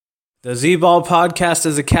The Z-Ball podcast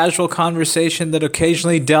is a casual conversation that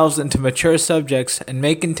occasionally delves into mature subjects and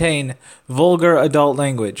may contain vulgar adult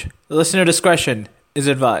language. Listener discretion is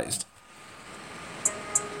advised.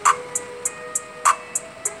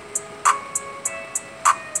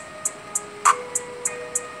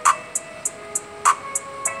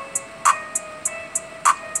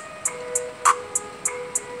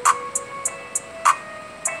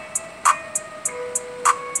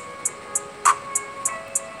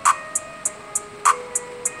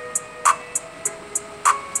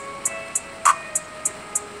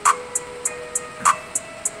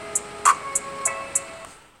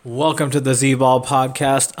 Welcome to the Z-Ball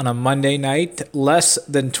podcast on a Monday night, less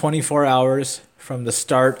than 24 hours from the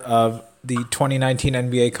start of the 2019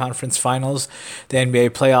 NBA Conference Finals. The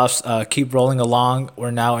NBA playoffs keep rolling along.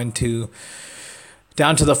 We're now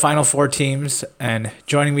down to the final four teams, and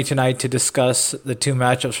joining me tonight to discuss the two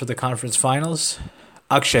matchups for the conference finals,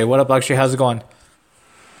 Akshay. What up, Akshay? How's it going?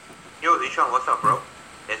 Yo, Zishan, what's up, bro?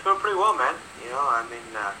 It's going pretty well, man. It's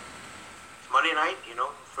Monday night,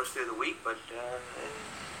 first day of the week, but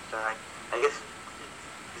I guess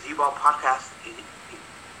the Z-Ball podcast is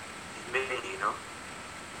made,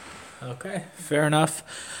 Okay, fair enough.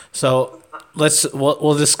 So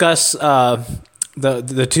we'll discuss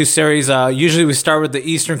the two series. Usually we start with the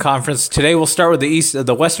Eastern Conference. Today we'll start with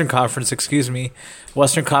the Western Conference.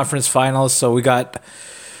 Western Conference Finals. So we got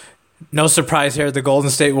no surprise here. The Golden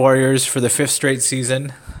State Warriors for the fifth straight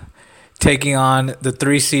season, taking on the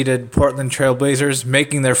 3-seeded Portland Trail Blazers,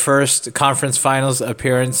 making their first conference finals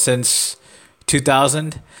appearance since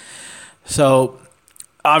 2000. So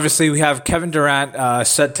obviously we have Kevin Durant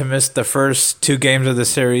set to miss the first two games of the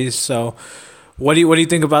series. So what do you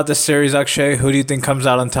think about this series, Akshay? Who do you think comes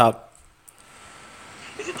out on top?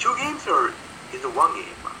 Is it two games or is it one game?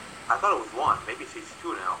 I thought it was one. Maybe it's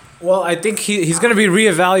two now. Well, I think he's going to be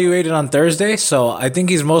reevaluated on Thursday, so I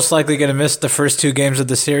think he's most likely going to miss the first two games of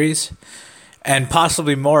the series, and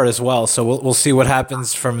possibly more as well. So we'll see what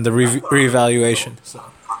happens from the reevaluation. So.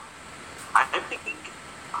 I'm thinking,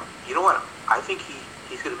 you know what? I think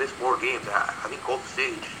he's going to miss more games. I think Golden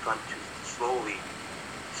State is trying to slowly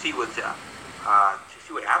see what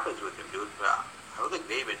happens with him, dude. I don't think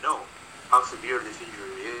they even know how severe this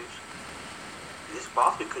injury is. This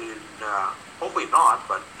possibly could, hopefully not,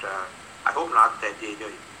 but I hope not that they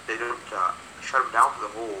don't shut him down for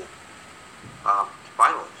the whole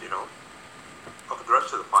finals, or for the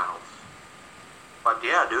rest of the finals. But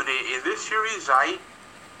yeah, dude, in this series, I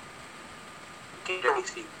can definitely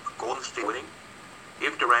see Golden State winning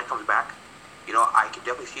if Durant comes back. I can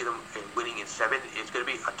definitely see them winning in 7. It's going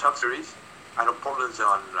to be a tough series. I know Portland's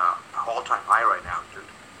on all-time high right now, dude.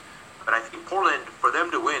 But I think Portland, for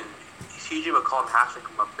them to win, CJ McCollum has to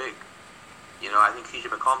come up big. I think CJ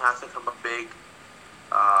McCollum has to come up big.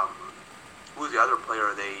 Who's the other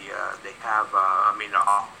player they have?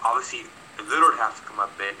 Obviously, Lillard has to come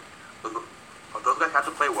up big. But those guys have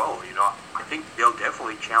to play well. I think they'll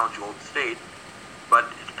definitely challenge Golden State. But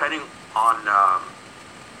depending on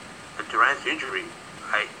Durant's injury,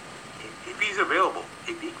 if he's available,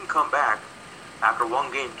 if he can come back after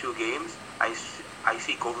one game, 2 games, I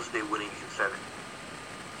see Golden State winning in 7.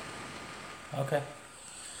 Okay.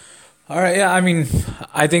 All right, yeah,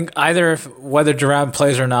 I think whether Durant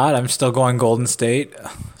plays or not, I'm still going Golden State.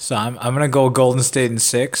 So I'm going to go Golden State in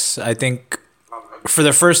 6. I think for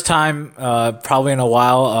the first time probably in a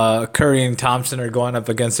while, Curry and Thompson are going up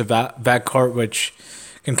against a backcourt, which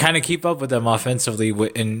can kind of keep up with them offensively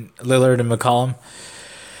in Lillard and McCollum.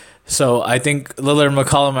 So I think Lillard and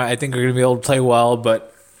McCollum, are going to be able to play well,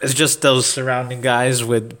 but it's just those surrounding guys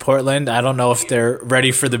with Portland. I don't know if they're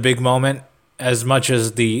ready for the big moment as much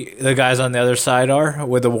as the guys on the other side are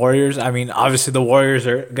with the Warriors. Obviously the Warriors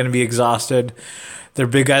are going to be exhausted. Their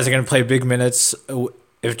big guys are going to play big minutes.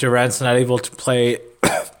 If Durant's not able to play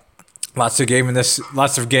lots of games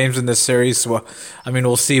in this series, so,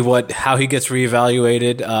 we'll see how he gets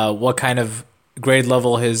reevaluated, what kind of grade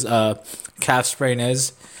level his calf sprain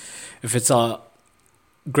is. If it's a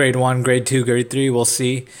grade 1, grade 2, grade 3, we'll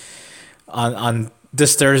see on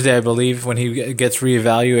this Thursday, I believe, when he gets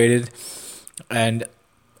reevaluated. And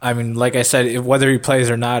like I said, whether he plays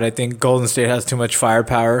or not, I think Golden State has too much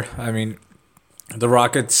firepower. The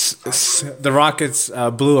Rockets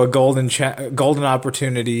blew a golden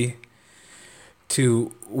opportunity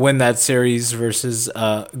to win that series versus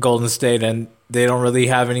Golden State, and they don't really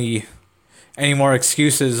have any more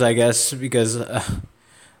excuses, I guess, because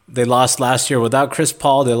they lost last year without Chris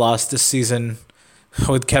Paul. They lost this season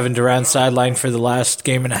with Kevin Durant sidelined for the last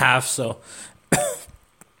game and a half. So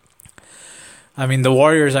the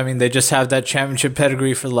Warriors, they just have that championship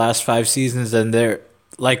pedigree for the last 5 seasons, and they're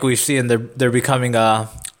like we've seen, they're becoming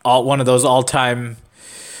one of those all-time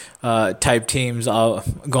type teams,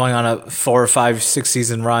 going on a 4 or 5, 6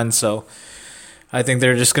 season run. So I think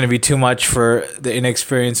they're just going to be too much for the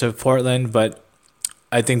inexperience of Portland. But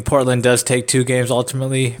I think Portland does take 2 games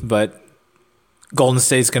ultimately. But Golden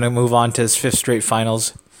State's going to move on to his 5th straight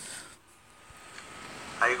finals.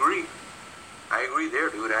 I agree. I agree there,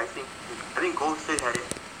 dude. I think Golden State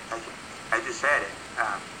as you said,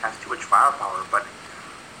 has too much firepower. But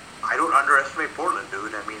I don't underestimate Portland,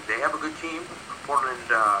 dude. I mean, they have a good team. Portland,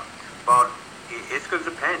 but it's going to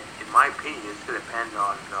depend. In my opinion, it's going to depend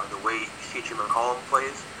on the way CJ McCollum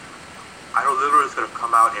plays. I know Lillard's going to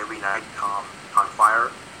come out every night on fire.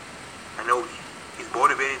 I know he's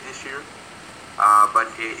motivated this year, but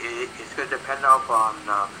it's going to depend on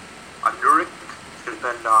Nurkic. It's going to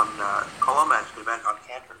depend on McCollum, and it's going to depend on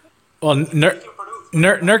Cantor. Well,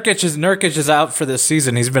 Nurkic is out for this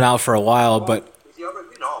season. He's been out for a while, but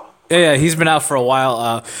yeah, he's been out for a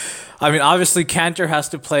while. I mean, obviously, Cantor has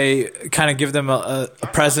to play, kind of give them a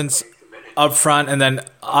presence up front, and then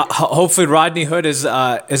hopefully Rodney Hood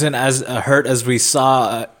isn't as hurt as we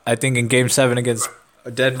saw, I think, in Game 7 against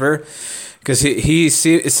Denver, because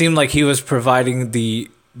it seemed like he was providing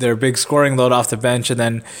their big scoring load off the bench, and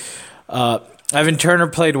then Evan Turner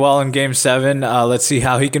played well in Game 7. Let's see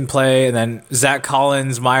how he can play, and then Zach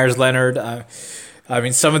Collins, Myers Leonard. I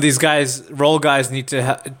mean, some of these guys, role guys, need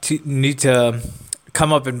to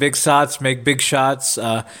come up in big shots, make big shots,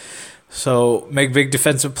 so make big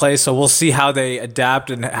defensive plays. So we'll see how they adapt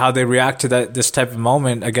and how they react to this type of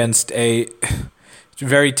moment against a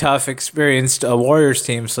very tough, experienced Warriors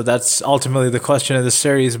team. So that's ultimately the question of the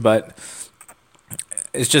series. But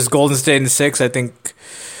it's just Golden State in 6. I think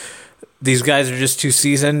these guys are just too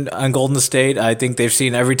seasoned on Golden State. I think they've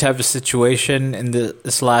seen every type of situation in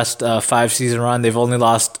this last 5-season run. They've only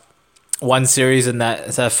lost 1 series in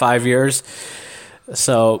that 5 years.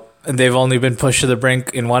 So, and they've only been pushed to the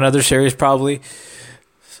brink in 1 other series probably.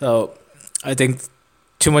 So I think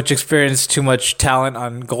too much experience, too much talent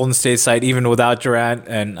on Golden State's side, even without Durant,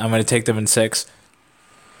 and I'm going to take them in 6.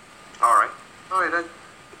 All right.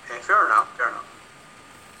 Fair enough.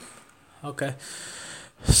 Okay.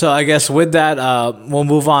 So I guess with that, we'll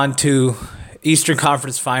move on to Eastern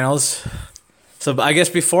Conference Finals. So I guess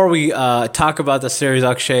before we talk about the series,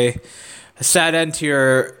 Akshay, a sad end to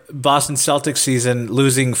your Boston Celtics season,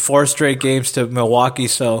 losing 4 straight games to Milwaukee.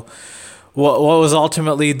 So what was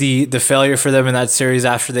ultimately the failure for them in that series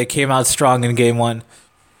after they came out strong in Game 1?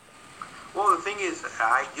 Well, the thing is,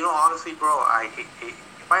 honestly, bro,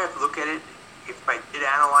 if I have to look at it, if I did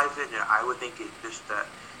analyze it, I would think it just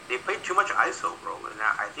they played too much ISO, bro, and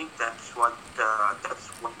I think that's what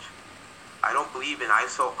I don't believe in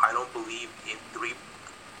ISO. I don't believe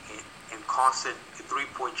in constant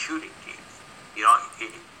 3-point shooting games. You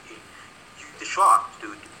shoot the shots,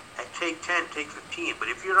 dude. And take 10, take 15. But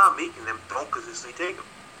if you're not making them, don't consistently take them.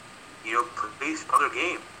 Play some other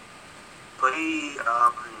game. Play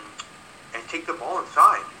and take the ball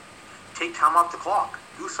inside. Take time off the clock.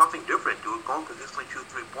 Do something different, dude. Don't consistently shoot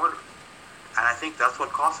 3-pointers. And I think that's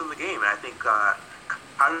what cost him the game. And I think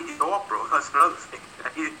how did he go up, bro? That's another thing.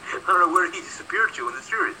 I don't know where he disappeared to in the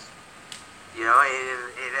series. And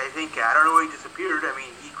I think, I don't know where he disappeared. I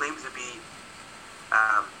mean, he claims to be,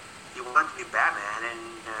 he wanted to be Batman, and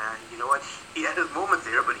you know what? He had his moments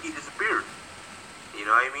there, but he disappeared. You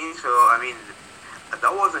know what I mean? So, I mean,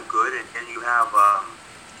 that wasn't good. And then you have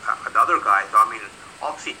another guy. So, I mean,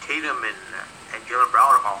 obviously Tatum and Jaylen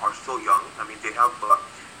Brown are still young. I mean, they have,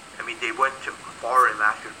 they went too far in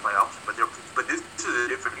last year's playoffs, but this is a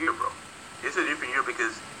different year, bro. This is a different year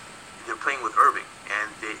because they're playing with Irving, and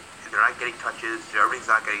they're not getting touches. Irving's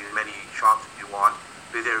not getting as many shots as you want.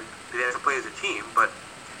 They have to play as a team, but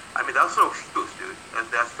I mean, that's no excuse, dude.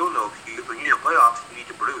 That's still no excuse. When you're in the playoffs, you need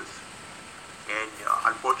to produce. And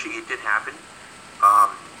unfortunately, it didn't happen.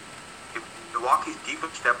 Milwaukee's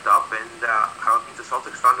defense stepped up, and I don't think the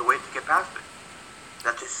Celtics found a way to get past it.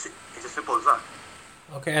 It's as simple as that.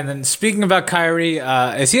 Okay, and then speaking about Kyrie,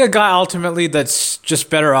 is he a guy ultimately that's just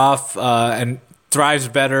better off and thrives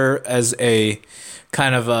better as a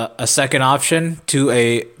kind of a second option to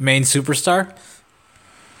a main superstar?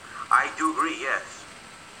 I do agree, yes.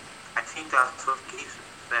 I think that's what the case is.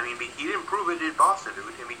 I mean, he didn't prove it in Boston,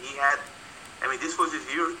 dude. This was his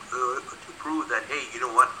year to prove that, hey, you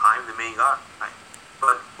know what, I'm the main guy.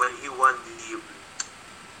 But when he won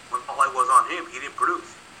when all I was on him, he didn't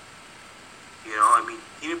produce. He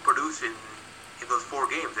didn't produce in those 4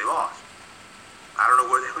 games they lost. I don't know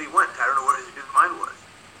where the hell he went. I don't know where his mind was.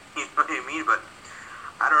 You know what I mean? But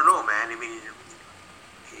I don't know, man. I mean,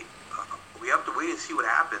 we have to wait and see what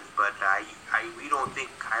happens. But we don't think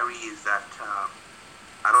Kyrie is that.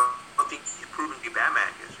 I don't think he's proven to be Batman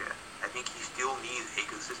just yet. I think he still needs a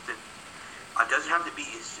consistent. Doesn't have to be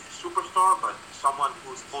a superstar, but someone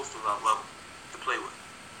who's close to that level to play with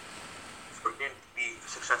for him to be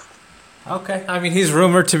successful. Okay. I mean, he's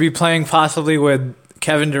rumored to be playing possibly with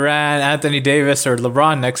Kevin Durant, Anthony Davis, or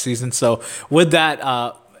LeBron next season. So with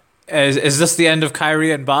that, is this the end of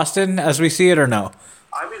Kyrie in Boston as we see it, or no?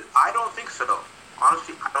 I mean, I don't think so.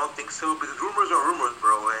 Honestly, I don't think so, because rumors are rumors,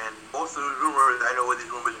 bro, and most of the rumors, I know where these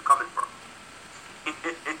rumors are coming from.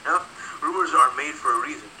 You know? Rumors are made for a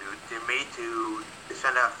reason, dude. They're made to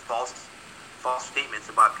send out false statements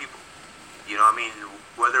about people. You know what I mean?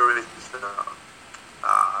 Whether it's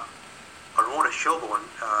Arona Shelburne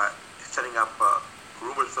setting up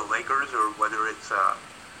rumors for the Lakers, or whether it's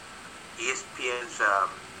ESPN's,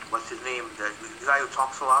 what's his name? The guy who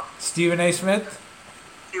talks a lot? Stephen A. Smith?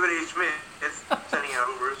 Stephen A. Smith is sending out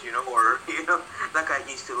rumors, or, that guy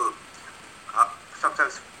needs to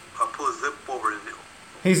sometimes pull his lip over his.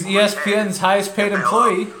 He's ESPN's highest paid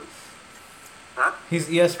employee. Huh? He's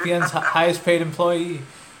ESPN's highest paid employee.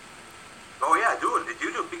 Oh yeah, dude,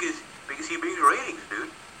 because he brings ratings,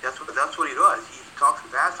 dude. That's what he does. He talks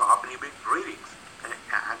his ass off and he brings ratings,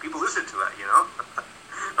 and people listen to that,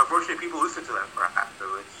 Unfortunately, people listen to that crap. So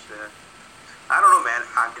it's, I don't know, man.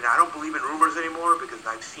 I mean, I don't believe in rumors anymore, because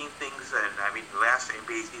I've seen things, and I mean, the last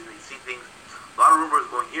NBA season, you see things, a lot of rumors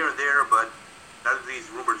going here and there, but none of these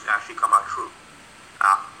rumors actually come out true.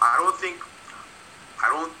 I don't think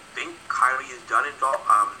Kyrie is done in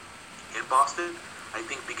Boston. I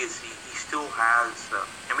think because he still has.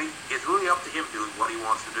 I mean, it's really up to him, dude, what he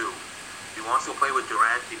wants to do. If he wants to play with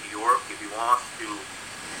Durant in New York, if he wants to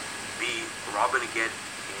be Robin again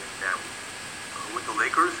with the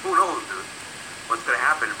Lakers, who knows, dude? What's going to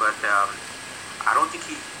happen? But I don't think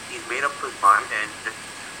he's made up his mind. And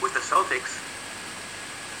with the Celtics,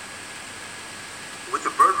 with the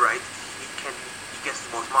bird rights, he gets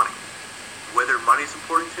the most money. Whether money is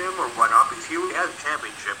important to him or whatnot, because he really has a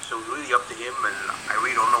championship, so it's really up to him, and I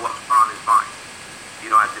really don't know what's on his mind,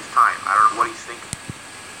 at this time. I don't know what he's thinking.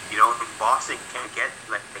 If Boston can't get,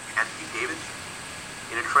 like Anthony Davis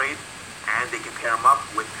in a trade, and they can pair him up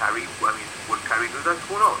with Kyrie, I mean, would Kyrie do that?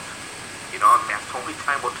 Who knows? That's only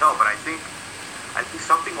time will tell, but I think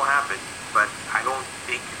something will happen, but I don't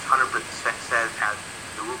think it's 100% said as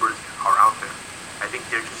the rumors are out there. I think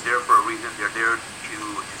they're just there for a reason. They're there to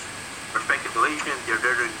for speculation. They're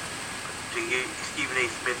there to give Stephen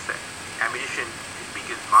A. Smith's ammunition to speak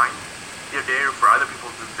his mind. They're there for other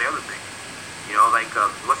people to say other things. Like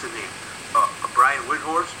what's his name? Brian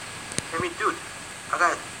Windhorst. I mean, dude, I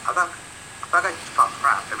got just talk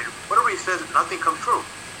crap. I mean, whatever he says, nothing comes true.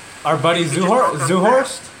 Our buddy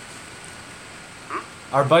Zuhorst.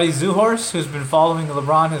 Our buddy Zuhorst, who's been following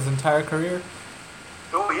LeBron his entire career.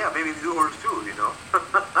 Oh yeah, maybe Zuhorst too,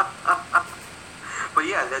 But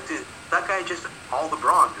yeah, that guy just all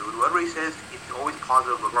LeBron, dude. Whatever he says, it's always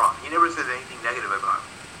positive LeBron. He never says anything negative about him.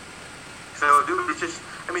 So, dude, it's just,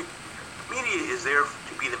 I mean, media is there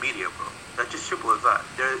to be the media, bro. That's just simple as that.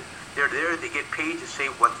 They're there, they get paid to say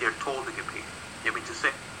what they're told to get paid. I mean, to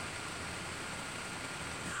say.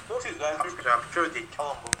 Most of these guys, I'm sure they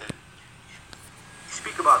tell them,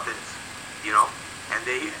 speak about this, and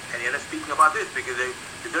they end up speaking about this because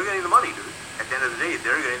they're getting the money, dude. At the end of the day,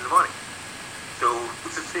 they're getting the money. So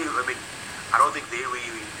who's to say? I mean, I don't think they even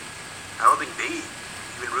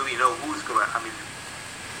really know what's gonna happen.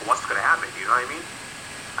 You know what I mean?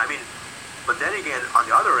 I mean, but then again, on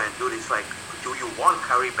the other end, dude, it's like, do you want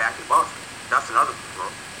Kyrie back in Boston? That's another thing, bro.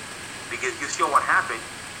 Because you see what happened.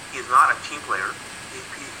 He's not a team player. He's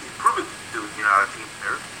proven to be not a team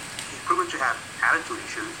player. He's proven to have attitude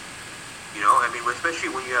issues. I mean, especially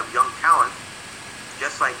when you have young talent,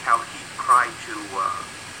 just like how he cried to,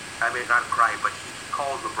 not cry, but he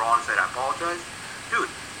called LeBron and said, I apologize.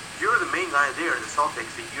 Dude, you're the main guy there in the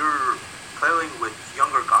Celtics, and you're playing with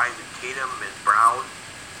younger guys like Tatum and Brown,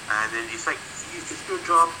 and then it's like, it's your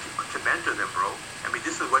job to mentor them, bro. I mean,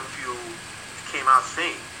 this is what you came out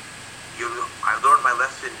saying. I learned my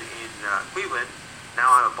lesson in Cleveland, now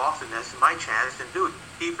I'm in Boston, this is my chance, and dude,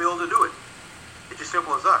 he failed to do it. It's just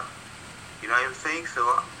simple as that. You know what I'm saying? So,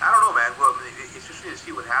 I don't know, man. Well, it's interesting to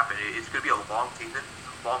see what happens. It's going to be a long season,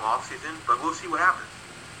 long off season, but we'll see what happens.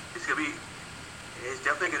 It's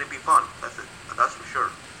definitely going to be fun. That's for sure.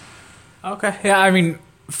 Okay. Yeah, I mean,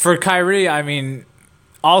 for Kyrie, I mean,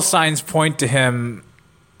 all signs point to him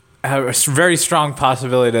have a very strong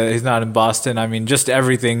possibility that he's not in Boston. I mean, just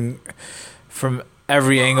everything from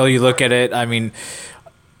every angle you look at it. I mean,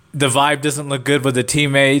 the vibe doesn't look good with the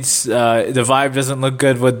teammates. The vibe doesn't look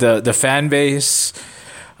good with the fan base.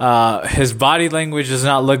 His body language does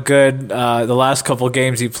not look good. The last couple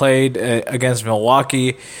games he played against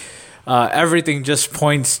Milwaukee, everything just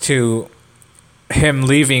points to him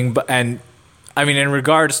leaving. And I mean, in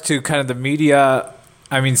regards to kind of the media,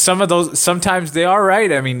 I mean, some of those, sometimes they are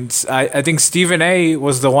right. I mean, I think Stephen A.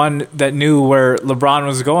 was the one that knew where LeBron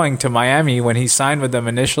was going to Miami when he signed with them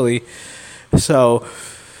initially. So,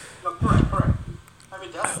 no, correct. I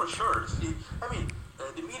mean, that's for sure. See, I mean,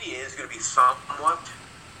 the media is going to be somewhat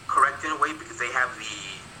correct in a way because they have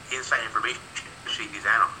the inside information, especially these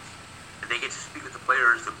analysts. And they get to speak with the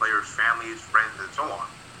players' families, friends, and so on.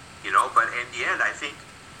 You know, but in the end, I think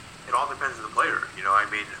it all depends on the player. You know, I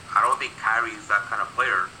mean, I don't think Kyrie is that kind of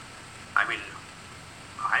player. I mean,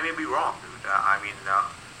 I may be wrong, dude.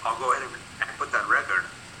 I'll go ahead and put that record.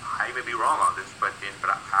 I may be wrong on this, but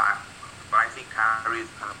I think Kyrie is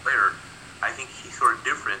the kind of player. I think he's sort of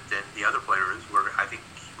different than the other players, where I think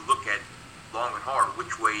you look at long and hard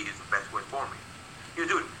which way is the best way for me. You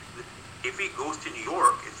know, dude, if he goes to New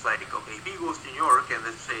York, it's like, okay, if he goes to New York and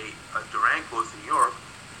let's say Durant goes to New York,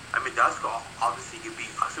 I mean, that's obviously could be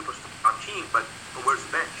a superstar team, but where's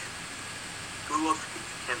the bench? Who else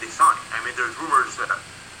can they sign? I mean, there's rumors that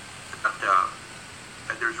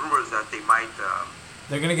they might.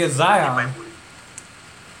 They're gonna get Zion.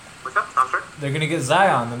 What's that? I'm sorry. They're gonna get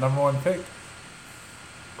Zion, the number one pick.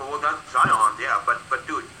 Well, that's Zion, yeah, but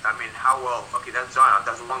dude, I mean, how well? Okay, that's Zion.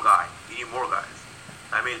 That's one guy. You need more guys.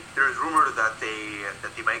 I mean, there's rumors that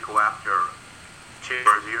they might go after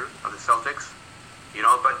Kyrie Irving of the Celtics. You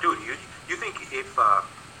know, but dude, you think if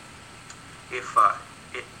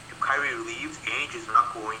Kyrie leaves, Ainge is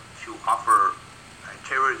not going to offer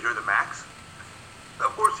Kyrie the max?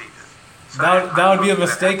 Of course he is. So that would be a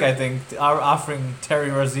mistake, I think. Offering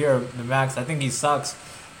Terry Rozier the max. I think he sucks.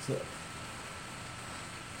 So.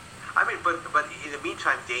 I mean, but in the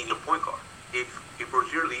meantime, they need a point guard. If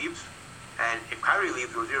Rozier leaves, and if Kyrie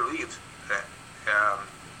leaves, Rozier leaves,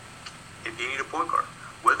 if they need a point guard,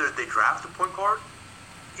 whether they draft a point guard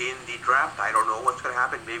in the draft, I don't know what's going to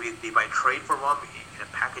happen. Maybe they might trade for one in a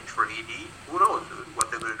package for AD. Who knows what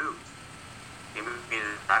they're going to do? I mean,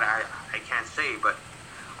 I can't say, but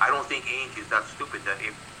I don't think Ainge is that stupid that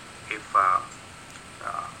if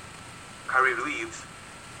Kyrie leaves,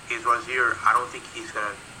 is Rozier. I don't think he's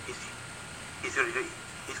gonna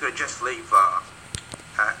just leave.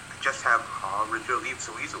 Just have Rozier leave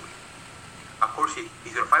so easily. Of course,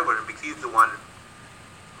 he's gonna fight with him because he's the one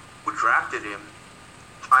who drafted him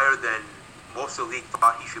higher than most of the league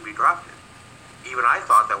thought he should be drafted. Even I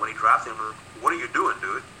thought that when he drafted him, what are you doing,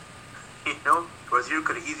 dude? You know, Rozier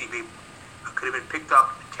could have easily been picked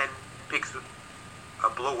up 10 picks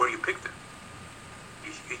below where you picked him.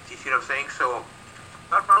 You see what I'm saying? So,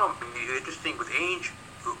 I don't know. It's interesting with Ainge.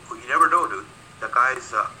 You never know, dude. That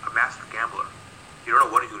guy's a master gambler. You don't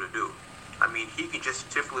know what he's going to do. I mean, he can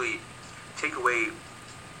just simply take away.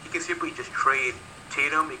 He can simply just trade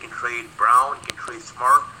Tatum. He can trade Brown. He can trade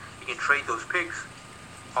Smart. He can trade those picks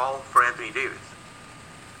all for Anthony Davis,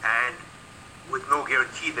 and with no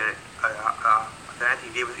guarantee that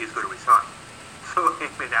Anthony Davis is going to resign. So I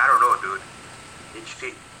mean, I don't know, dude.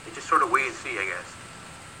 It's just sort of wait and see, I guess.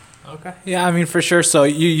 Okay. Yeah, I mean, for sure. So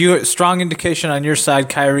you strong indication on your side.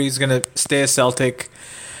 Kyrie's going to stay a Celtic.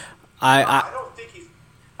 I don't think he's.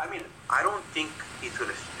 I mean, I don't think he's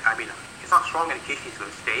going to. I mean, it's not strong indication he's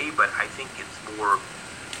going to stay, but I think it's more.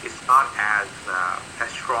 It's not as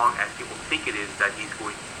strong as people think it is that he's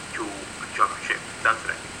going to jump ship. That's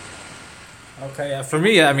what I think. Okay, yeah. For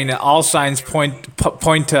me, I mean, all signs point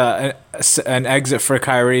to an exit for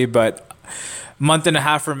Kyrie, but month and a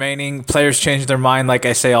half remaining. Players change their mind, like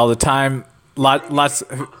I say all the time. Lots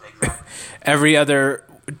every other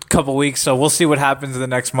couple weeks, so we'll see what happens in the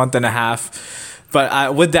next month and a half.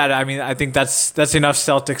 But with that, I mean, I think that's enough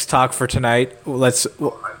Celtics talk for tonight.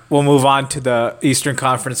 We'll move on to the Eastern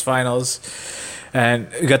Conference Finals, and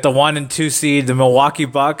we got the 1 and 2 seed, the Milwaukee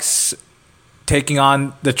Bucks, taking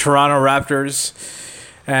on the Toronto Raptors.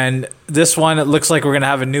 And this one, it looks like we're going to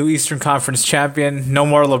have a new Eastern Conference champion. No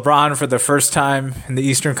more LeBron for the first time in the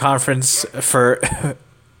Eastern Conference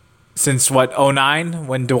since 2009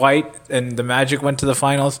 when Dwight and the Magic went to the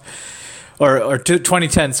finals, or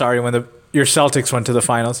 2010, sorry, when your Celtics went to the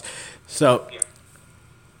finals. So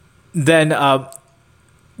then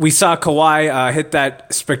we saw Kawhi hit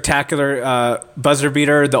that spectacular buzzer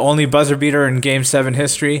beater, the only buzzer beater in Game 7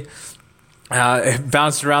 history. It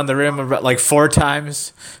bounced around the rim about like 4 times.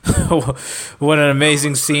 What an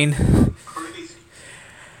amazing scene.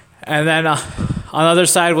 And then On the other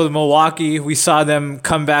side with Milwaukee, we saw them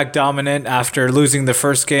come back dominant after losing the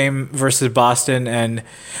first game versus Boston, and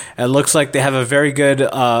it looks like they have a very good,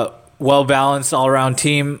 well-balanced all-around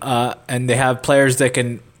team, and they have players that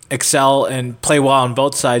can excel and play well on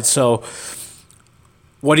both sides. So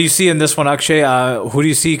what do you see in this one, Akshay? Who do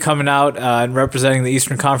you see coming out and representing the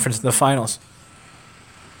Eastern Conference in the finals?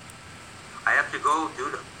 I have to go,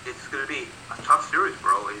 dude. It's going to be a tough series,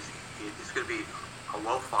 bro. It's going to be a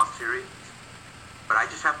well-fought series. But I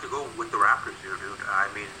just have to go with the Raptors here, dude. I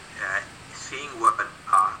mean, seeing what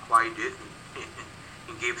Kawhi did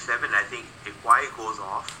in Game 7, I think if Kawhi goes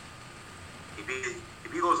off, if he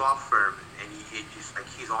goes off for and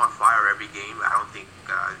he's on fire every game, I don't think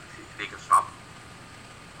they can stop him.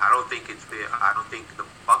 I don't think the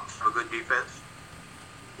Bucks have a good defense.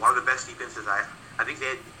 One of the best defenses I think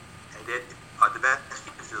they had the best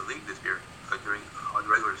defense in the league this year during the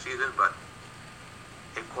regular season. But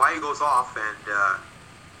if Kawhi goes off, and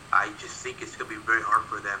I just think it's going to be very hard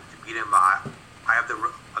for them to beat him. I have the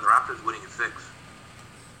Raptors winning in 6.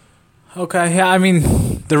 Okay, yeah, I mean,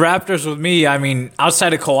 the Raptors with me, I mean,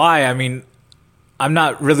 outside of Kawhi, I mean, I'm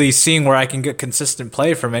not really seeing where I can get consistent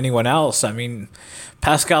play from anyone else. I mean,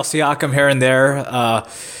 Pascal Siakam here and there.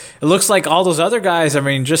 It looks like all those other guys, I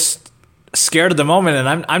mean, just scared of the moment,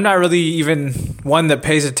 and I'm not really even one that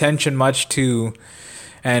pays attention much to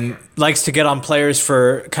and likes to get on players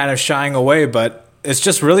for kind of shying away, but it's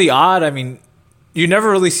just really odd. I mean, you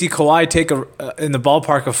never really see Kawhi take in the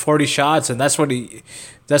ballpark of 40 shots, and that's what he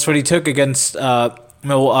took against Philadelphia,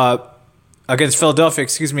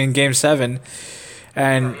 in Game 7,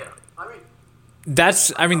 and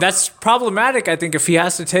that's problematic. I think if he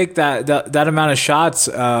has to take that amount of shots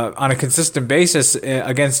on a consistent basis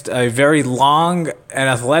against a very long and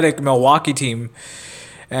athletic Milwaukee team,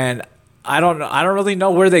 and I don't really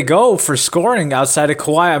know where they go for scoring outside of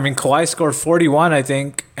Kawhi. I mean, Kawhi scored 41, I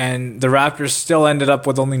think, and the Raptors still ended up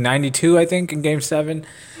with only 92, I think, in Game 7.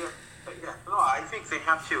 Yeah. No, I think they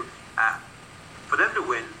have to, for them to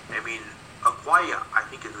win, I mean, Kawhi, I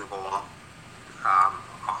think, is going to go off.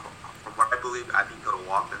 From what I believe, I think he'll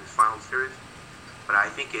go off in this final series. But I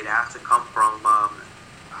think it has to come from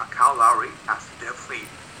Kyle Lowry. Has to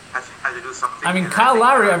do something. I mean, Kyle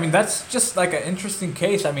Lowry, that's just like an interesting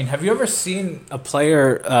case. I mean, have you ever seen a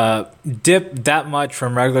player dip that much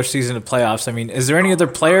from regular season to playoffs? I mean, is there any other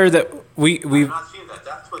player that we've not seen that?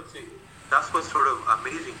 That's what's sort of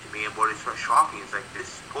amazing to me, and what is sort of shocking is like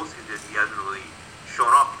this postseason he hasn't really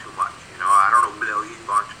shown up too much. I don't know where the hell he's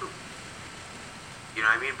gone to. You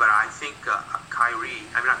know what I mean? But I think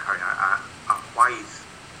Kawhi's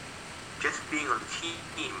just being on the team.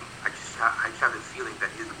 I just have the feeling that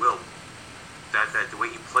his will, that the way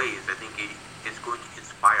he plays, I think is going to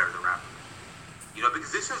inspire the Raptors.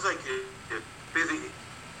 Because this is like the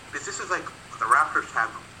Raptors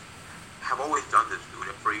have always done this, dude.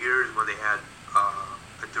 For years when they had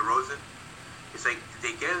DeRozan, it's like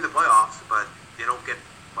they get in the playoffs, but they don't get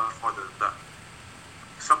much farther than that.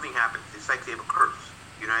 Something happens. It's like they have a curse.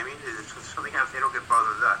 You know what I mean? Something happens, they don't get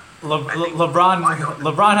farther than that.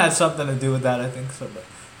 LeBron had something to do with that, I think so. But.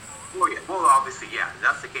 Well, obviously, yeah,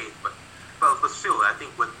 that's the case. But still, I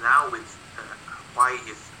think Kawhi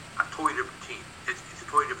is a totally different team. It's a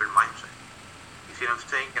totally different mindset. You see what I'm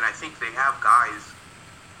saying? And I think they have guys.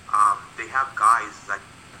 Like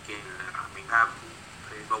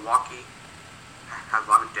Milwaukee has a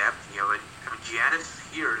lot of depth. Giannis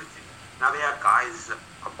here. Now they have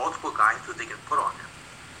multiple guys who they can put on him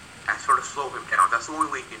and sort of slow him down. That's the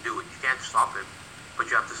only way you can do it. You can't stop him, but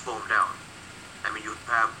you have to slow him down. I mean, you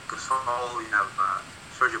have Gasol, you have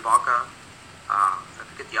Serge Ibaka. I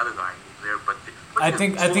forget the other guy there, but I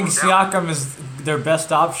think Siakam is their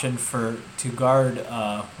best option to guard.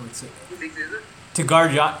 What's it? You think is it? To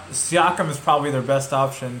guard Siakam is probably their best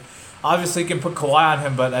option. Obviously, you can put Kawhi on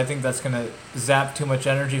him, but I think that's going to zap too much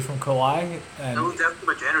energy from Kawhi. No, zap too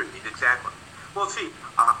much energy, exactly. Well, see,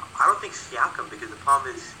 I don't think Siakam, because the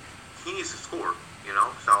problem is he needs to score,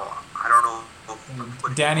 so I don't know.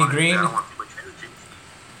 Danny Green? I don't want too much energy.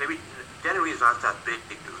 Maybe Danny Green is not that big,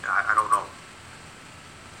 dude. I don't know.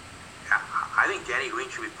 I think Danny Green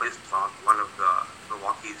should be placed on one of the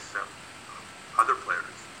Milwaukee's other players.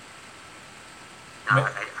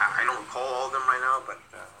 I don't recall all of them right now, but...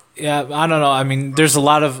 Yeah, I don't know. I mean, there's a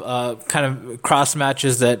lot of kind of cross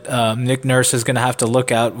matches that Nick Nurse is going to have to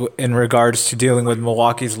look at in regards to dealing with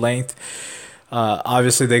Milwaukee's length.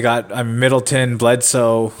 Obviously, they got Middleton,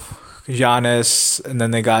 Bledsoe, Giannis, and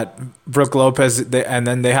then they got Brook Lopez, and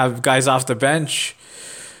then they have guys off the bench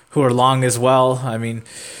who are long as well. I mean,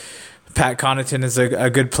 Pat Connaughton is a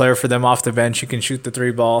good player for them off the bench. He can shoot the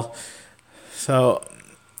 3 ball. So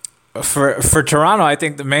for Toronto, I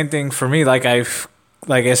think the main thing for me, like I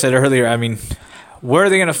said earlier, I mean, where are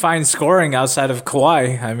they going to find scoring outside of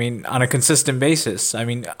Kawhi? I mean, on a consistent basis. I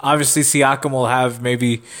mean, obviously Siakam will have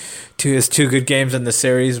maybe two good games in the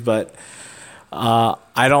series, but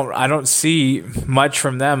I don't see much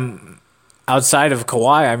from them outside of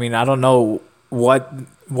Kawhi. I mean, I don't know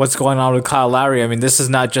what's going on with Kyle Lowry. I mean, this is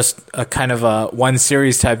not just a kind of a one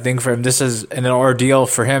series type thing for him. This is an ordeal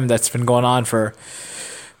for him that's been going on for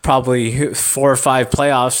probably 4 or 5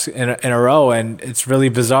 playoffs in a row, and it's really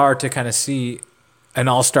bizarre to kind of see an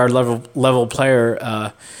all-star level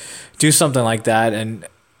player do something like that and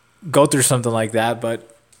go through something like that.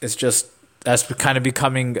 But it's just that's kind of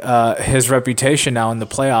becoming his reputation now in the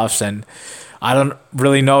playoffs, and I don't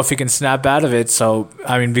really know if he can snap out of it. So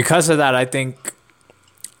I mean, because of that, I think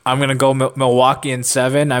I'm gonna go Milwaukee in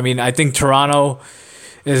 7. I mean, I think Toronto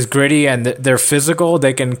is gritty and they're physical.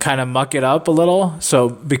 They can kind of muck it up a little. So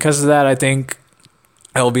because of that, I think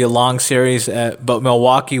it will be a long series. But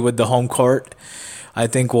Milwaukee with the home court, I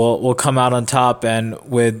think will come out on top. And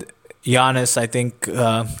with Giannis, I think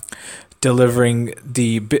delivering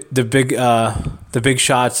the big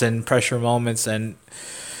shots and pressure moments, and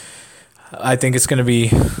I think it's going to be.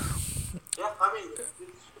 Yeah, I mean,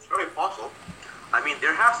 it's very possible. I mean,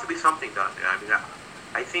 there has to be something done. I mean,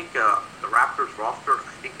 I think the Raptors roster,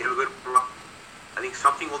 I think they have a good run. I think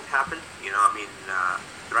something will happen. You know, I mean,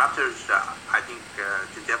 the Raptors, I think,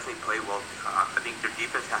 can definitely play well. I think their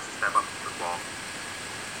defense has to step up as well.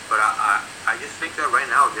 But I just think that right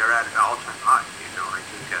now they're at an all-time high. You know, I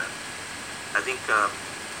think,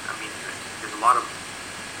 I mean, there's a lot of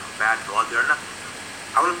bad blood. They're not.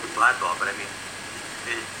 I wouldn't put bad blood, but I mean,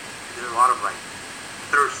 there's a lot of like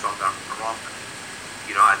thirst on the roster.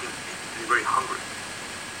 You know, I think they're very hungry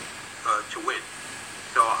to win.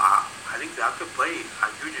 So I think that could play a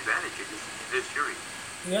huge advantage in this series.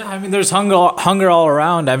 Yeah, I mean, there's hunger all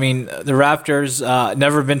around. I mean, the Raptors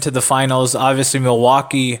never been to the finals. Obviously,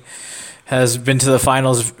 Milwaukee has been to the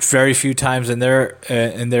finals very few times in their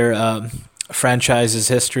franchise's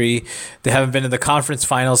history. They haven't been to the conference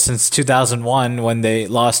finals since 2001 when they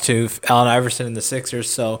lost to Allen Iverson and the Sixers.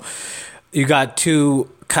 So you got two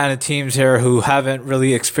kind of teams here who haven't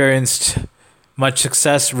really experienced much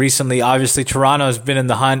success recently. Obviously, Toronto has been in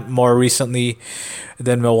the hunt more recently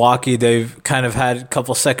than Milwaukee. They've kind of had a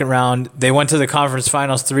couple second round. They went to the conference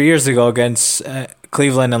finals 3 years ago against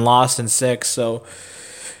Cleveland and lost in 6. So,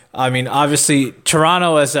 I mean, obviously,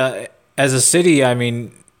 Toronto as a city, I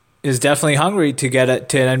mean, is definitely hungry to get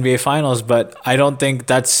to an NBA Finals, but I don't think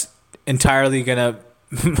that's entirely gonna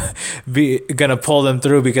pull them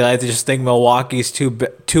through, because I just think Milwaukee's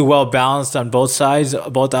too well balanced on both sides,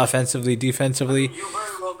 both offensively, defensively. You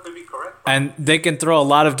very well could be correct. And they can throw a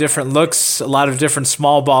lot of different looks, a lot of different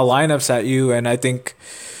small ball lineups at you, and I think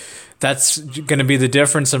that's going to be the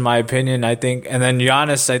difference in my opinion. I think, and then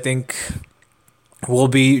Giannis, I think, will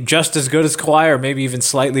be just as good as Kawhi, or maybe even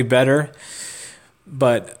slightly better.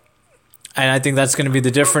 And I think that's going to be the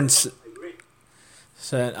difference.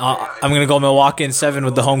 So I'm going to go Milwaukee in 7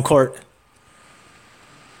 with the home court.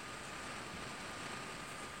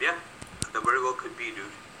 Yeah, that very well could be, dude.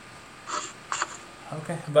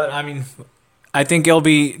 Okay, but I mean, I think it'll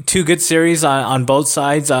be 2 good series on both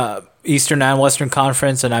sides, Eastern and Western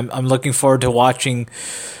Conference, and I'm looking forward to watching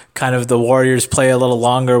kind of the Warriors play a little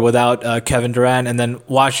longer without Kevin Durant, and then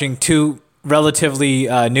watching 2 relatively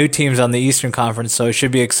new teams on the Eastern Conference, so it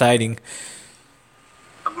should be exciting.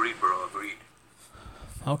 Agreed, bro. Agreed.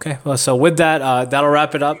 Okay, well, so with that, that'll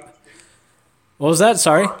wrap it up. What was that?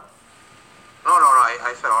 Sorry? No.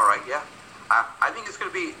 I said all right, yeah. I think it's going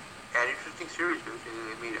to be an interesting series, dude.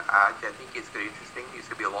 I mean, I think it's going to be interesting. It's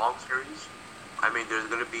going to be a long series. I mean, there's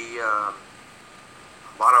going to be a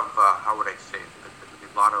lot of, how would I say it? There's going to be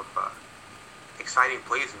a lot of exciting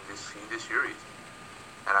plays in this series.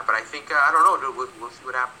 But I think, I don't know, dude, we'll see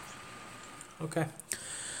what happens. Okay.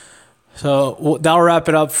 So that'll wrap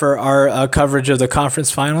it up for our coverage of the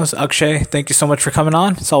conference finals. Akshay, thank you so much for coming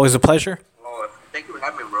on. It's always a pleasure. Oh, thank you for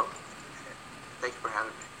having me, bro. Thank you for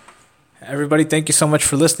having me. Everybody, thank you so much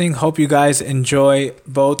for listening. Hope you guys enjoy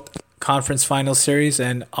both conference final series,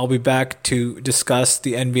 and I'll be back to discuss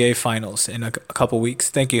the NBA finals in a couple weeks.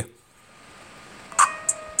 Thank you.